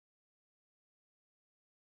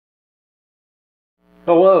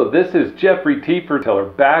Hello, this is Jeffrey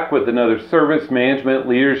Teefer back with another service management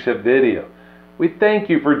leadership video. We thank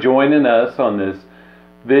you for joining us on this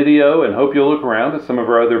video and hope you'll look around at some of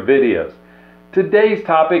our other videos. Today's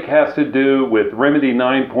topic has to do with Remedy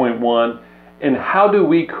 9.1 and how do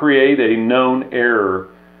we create a known error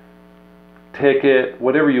ticket,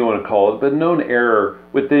 whatever you want to call it, but known error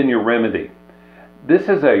within your Remedy. This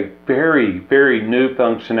is a very new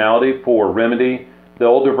functionality for Remedy. The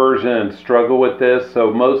older versions struggle with this,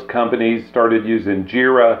 so most companies started using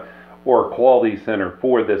Jira or Quality Center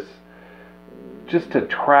for this, just to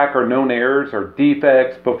track our known errors or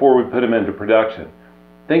defects before we put them into production.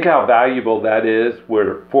 Think how valuable that is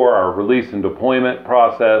for our release and deployment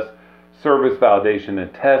process, service validation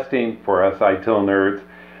and testing for us ITIL nerds,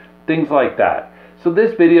 things like that. So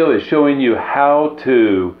this video is showing you how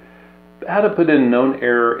to put in known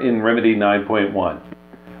error in Remedy 9.1.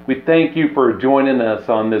 We thank you for joining us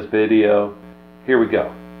on this video. Here we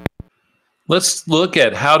go. Let's look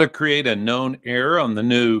at how to create a known error on the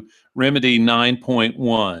new Remedy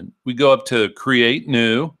 9.1. We go up to Create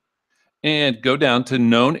New and go down to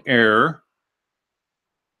Known Error.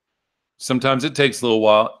 Sometimes it takes a little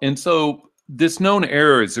while. And so this known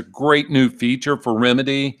error is a great new feature for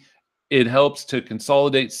Remedy. It helps to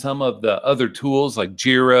consolidate some of the other tools like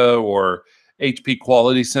Jira or HP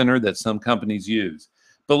Quality Center that some companies use.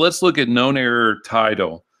 But let's look at known error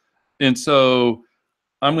title. And so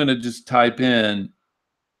I'm going to just type in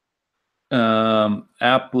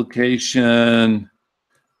application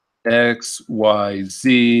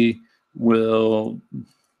XYZ will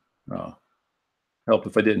help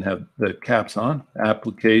if I didn't have the caps on.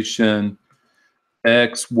 Application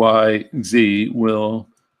XYZ will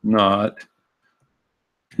not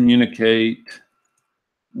communicate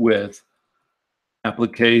with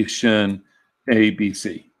application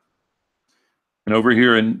ABC. And over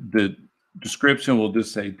here in the description, we'll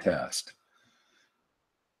just say test.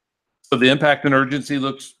 So the impact and urgency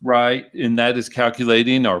looks right, and that is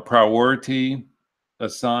calculating our priority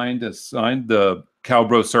assigned the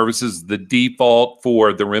Calbro services, the default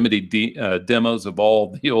for the Remedy demos of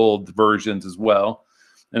all the old versions as well.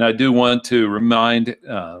 And I do want to remind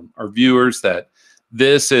our viewers that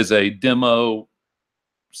this is a demo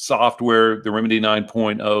software, the Remedy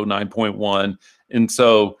 9.0, 9.1, and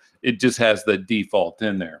so it just has the default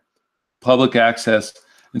in there. Public access.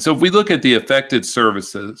 And so if we look at the affected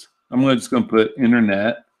services, I'm just going to put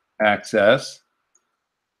internet access,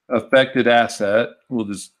 affected asset. We'll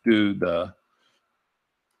just do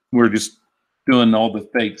we're just doing all the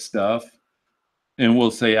fake stuff. And we'll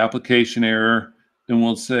say application error, and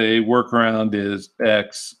we'll say workaround is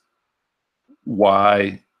X,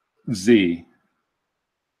 Y, Z.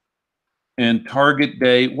 And target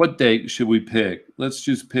date, what date should we pick? Let's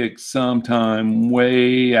just pick sometime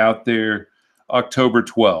way out there, October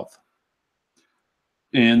 12th.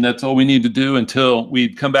 And that's all we need to do until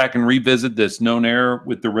we come back and revisit this known error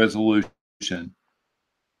with the resolution.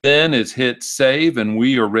 Then is hit save, and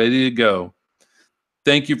we are ready to go.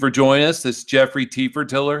 Thank you for joining us. This is Jeffrey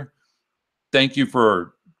Teefer. Thank you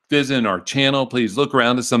for visiting our channel. Please look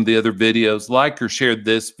around at some of the other videos. Like or share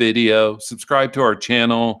this video. Subscribe to our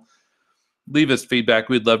channel. Leave us feedback.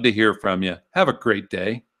 We'd love to hear from you. Have a great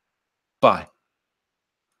day. Bye.